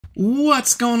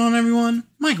What's going on, everyone?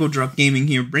 Michael Druck Gaming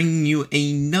here, bringing you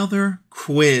another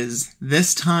quiz.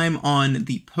 This time on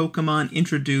the Pokemon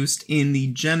introduced in the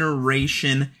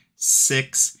Generation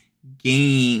 6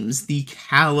 games, the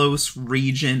Kalos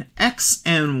region X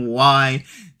and Y,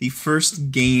 the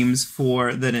first games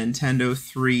for the Nintendo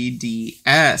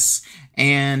 3DS.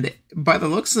 And by the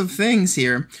looks of things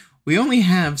here, we only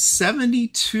have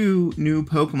 72 new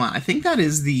Pokemon. I think that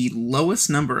is the lowest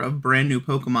number of brand new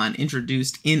Pokemon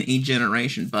introduced in a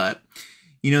generation, but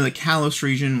you know, the Kalos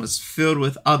region was filled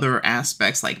with other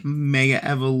aspects like Mega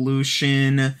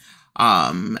Evolution.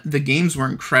 The games were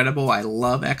incredible. I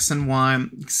love X and Y.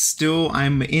 Still,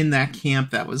 I'm in that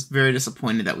camp that was very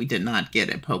disappointed that we did not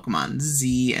get a Pokemon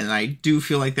Z, and I do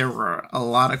feel like there were a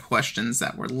lot of questions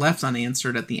that were left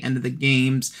unanswered at the end of the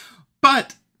games,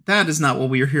 but that is not what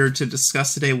we are here to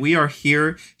discuss today. We are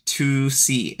here to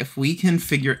see if we can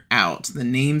figure out the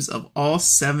names of all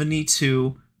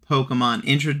 72 Pokemon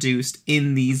introduced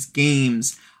in these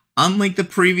games. Unlike the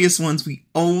previous ones, we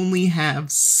only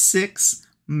have 6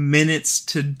 minutes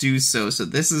to do so. So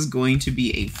this is going to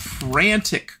be a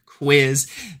frantic quiz.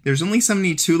 There's only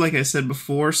 72, like I said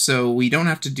before, so we don't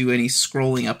have to do any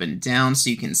scrolling up and down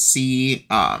so you can see.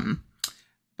 But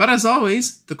as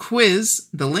always,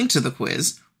 the link to the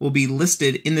quiz, will be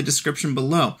listed in the description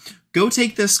below. Go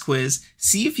take this quiz,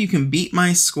 see if you can beat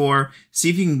my score, see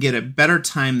if you can get a better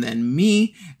time than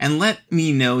me, and let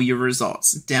me know your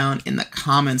results down in the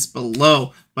comments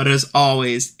below. But as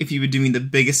always, if you would do me the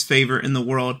biggest favor in the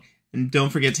world, and don't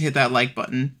forget to hit that like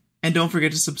button, and don't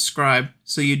forget to subscribe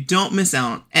so you don't miss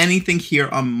out on anything here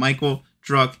on Michael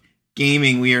Druck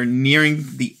Gaming. We are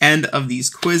nearing the end of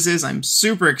these quizzes. I'm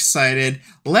super excited.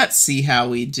 Let's see how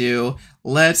we do.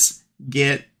 Let's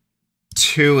get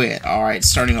to it. Alright,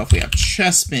 starting off, we have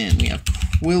Chespin, we have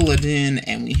Quilladin,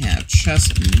 and we have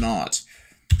Chestnut,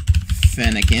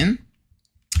 Fennekin,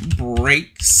 Braixen,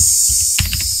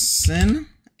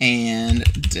 and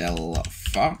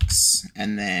Delphox,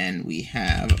 and then we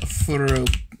have Froakie,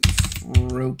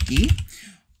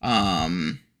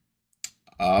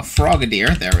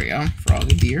 Frogadier, there we go,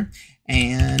 Frogadier,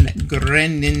 and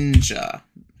Greninja,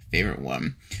 favorite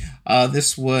one.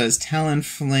 This was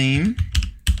Talonflame,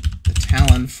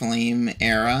 Talonflame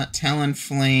era.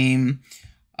 Talonflame,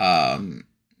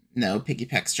 no,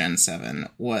 Piggypex Gen 7.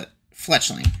 What?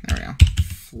 Fletchling. There we go.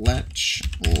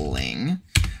 Fletchling.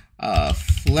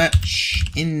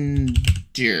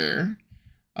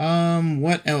 Fletchinder.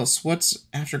 What else? What's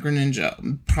after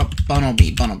Greninja?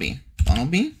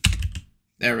 Bunnelby.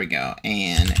 There we go.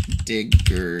 And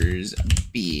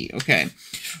Diggersby. Okay.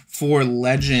 For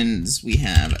legends, we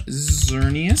have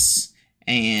Xerneas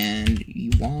and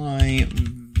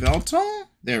Veltal.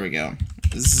 There we go.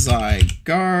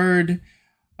 Zygarde.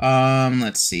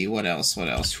 Let's see, what else?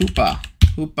 Hoopa.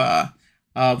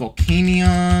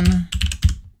 Volcanion.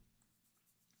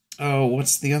 Oh,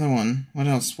 what's the other one? What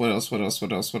else?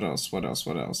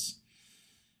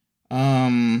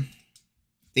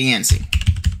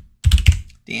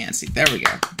 Deancey. There we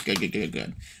go.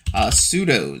 Good.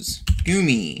 Pseudos.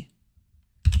 Goomy.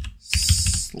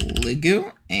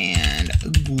 Sliggoo and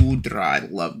Goodra. I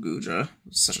love Goodra.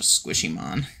 Such a squishy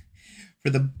mon. For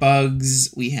the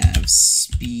bugs, we have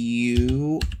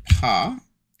Spewpa.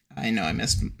 I know I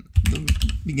missed the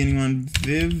beginning one.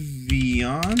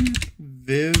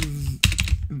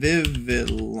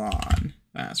 Vivillon.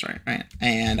 That's right.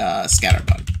 And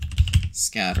Scatterbug.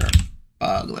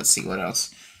 Let's see, what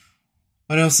else?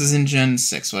 What else is in Gen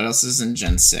 6?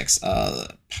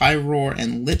 Pyroar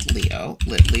and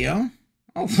Litleo.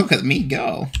 Oh, look at me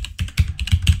go.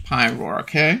 Pyroar,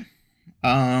 okay.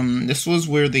 This was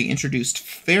where they introduced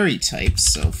fairy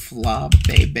types, so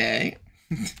Flabébé,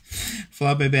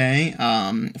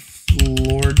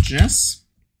 Florges,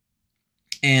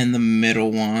 and the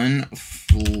middle one,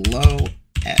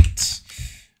 Floette.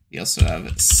 We also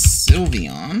have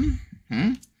Sylveon.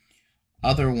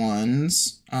 Other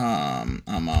ones,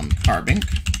 Carbink.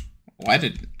 I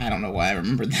don't know why I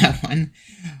remembered that one.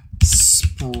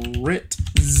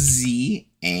 Spritzy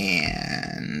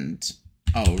and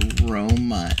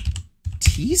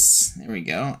Aromatisse. There we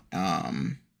go.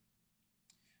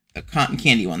 The cotton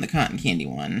candy one.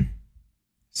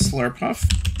 Slurpuff.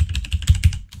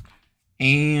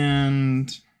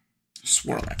 And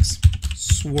Swirlex.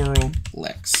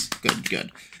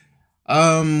 Good.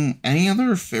 Any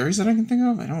other fairies that I can think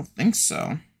of? I don't think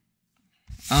so.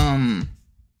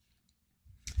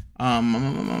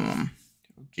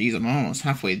 Geez, I'm almost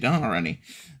halfway done already.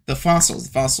 The fossils.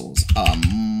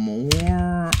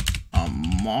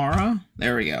 Mara.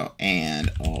 There we go. And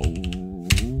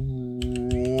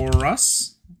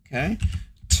Aurorus. Okay.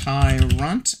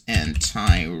 Tyrunt, and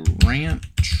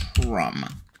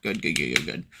Tyrantrum. Good.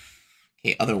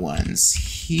 Okay, other ones.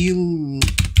 Heliolisk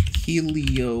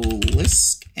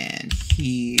and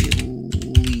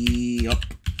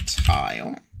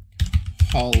Helioptile.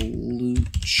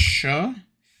 Holucha.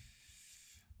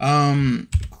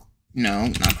 No,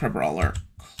 not Crabrawler.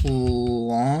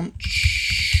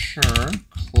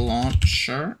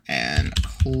 Clauncher, and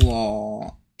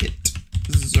Clawitzer.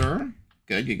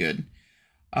 Good.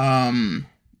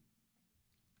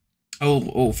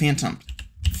 Phantom,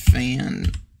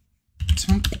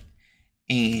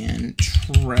 and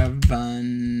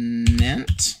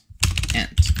Trevenant,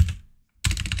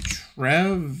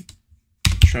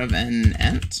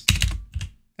 Trevenant.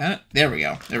 There we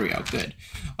go. Good.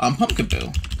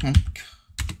 Pumpkaboo.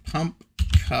 Pumpkaboo.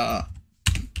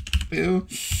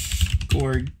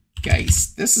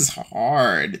 Gorgeist. This is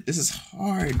hard,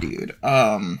 dude.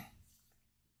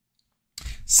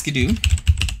 Skidoo.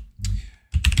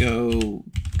 Goat.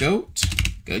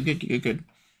 Good.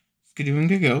 Skidoo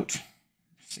and Goat.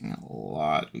 Missing a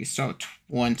lot. We still have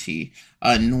 20.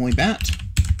 Noibat.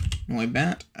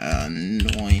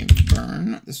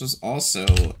 Noiburn. This was also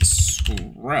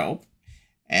Screlp.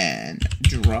 And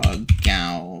Drugougy.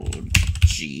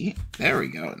 There we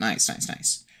go. Nice.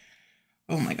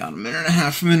 Oh my god, a minute and a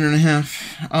half.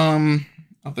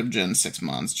 Other Gen 6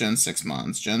 Mons.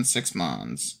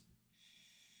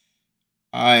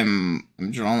 I'm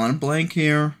drawing on a blank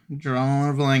here. Dude.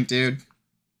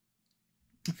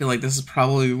 I feel like this is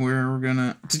probably where we're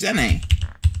gonna... Dedenne.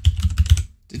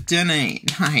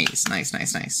 Nice. Let me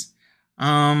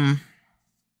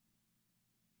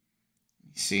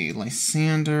see.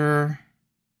 Lysander.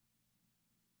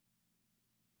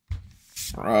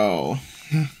 Bro.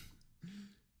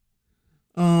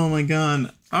 Oh my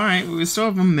god. Alright, we still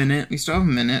have a minute.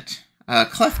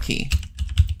 Klefki,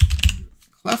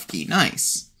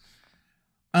 nice.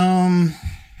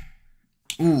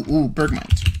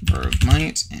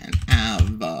 Bergmite and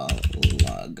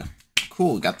Avalug.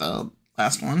 Cool, we got the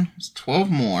last one. It's 12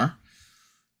 more.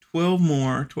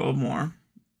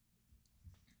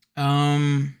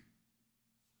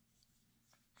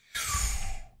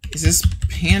 Is this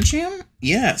Pancham?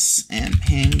 Yes, and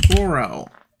Pangoro.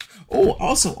 Oh,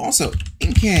 also,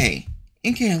 Inkay.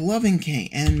 I love Inkay.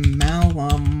 And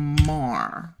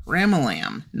Malamar.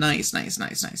 Ramalam. Nice.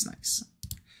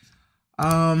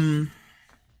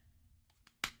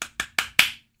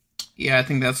 Yeah, I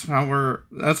think that's where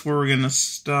we're gonna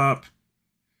stop.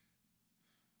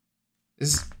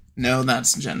 No,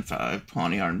 that's Gen 5.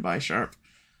 Pawniard and Bisharp.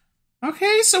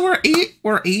 Okay, so we're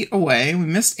eight away. We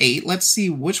missed 8. Let's see,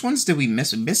 which ones did we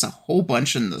miss? We missed a whole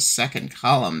bunch in the second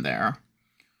column there.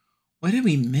 What did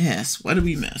we miss?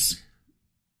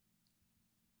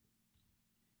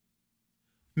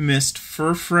 Missed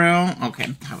Furfrou.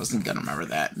 Okay, I wasn't gonna remember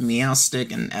that.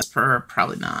 Meowstick and Esper,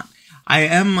 probably not. I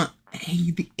am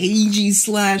the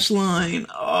AG/line.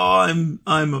 Oh,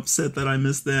 I'm upset that I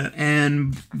missed that.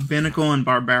 And Binacle and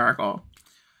Barbaracle.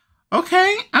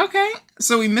 Okay.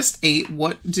 So we missed 8.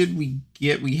 What did we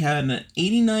get? We had an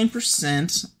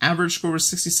 89%. Average score was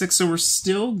 66, so we're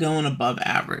still going above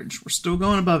average.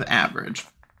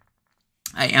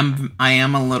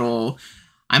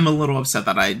 I'm a little upset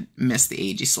that I missed the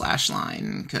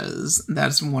AG/line, because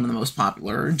that's one of the most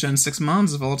popular Gen 6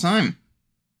 mons of all time.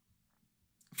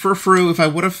 Furfrou, if I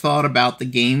would have thought about the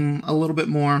game a little bit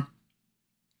more,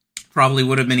 probably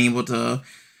would have been able to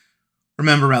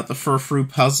remember about the Furfrou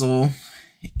puzzle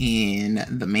in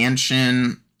the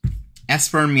mansion.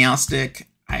 Esper and Meowstick,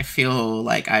 I feel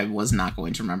like I was not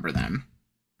going to remember them.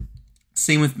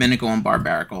 Same with Binacle and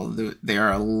Barbaracle. They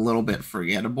are a little bit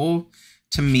forgettable,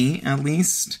 to me at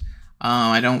least.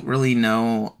 I don't really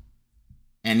know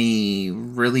any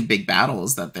really big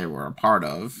battles that they were a part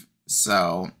of.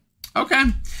 So, okay.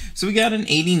 So we got an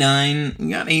 89.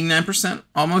 We got 89%,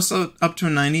 almost up to a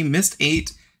 90. Missed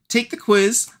 8. Take the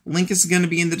quiz. Link is going to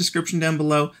be in the description down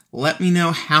below. Let me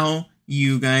know how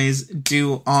you guys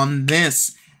do on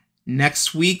this.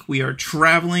 Next week, we are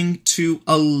traveling to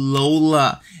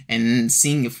Alola and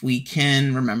seeing if we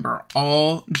can remember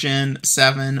all Gen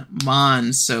 7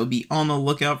 Mons. So be on the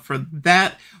lookout for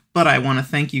that. But I want to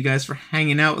thank you guys for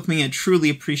hanging out with me. I truly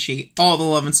appreciate all the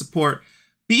love and support.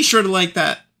 Be sure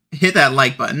to hit that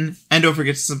like button, and don't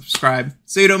forget to subscribe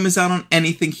so you don't miss out on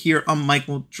anything here on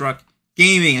Michael Druck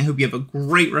Gaming. I hope you have a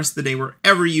great rest of the day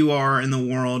wherever you are in the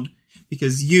world,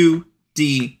 because you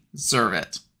deserve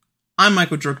it. I'm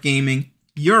Michael Druck Gaming,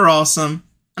 you're awesome,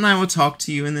 and I will talk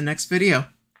to you in the next video.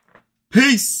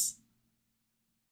 Peace!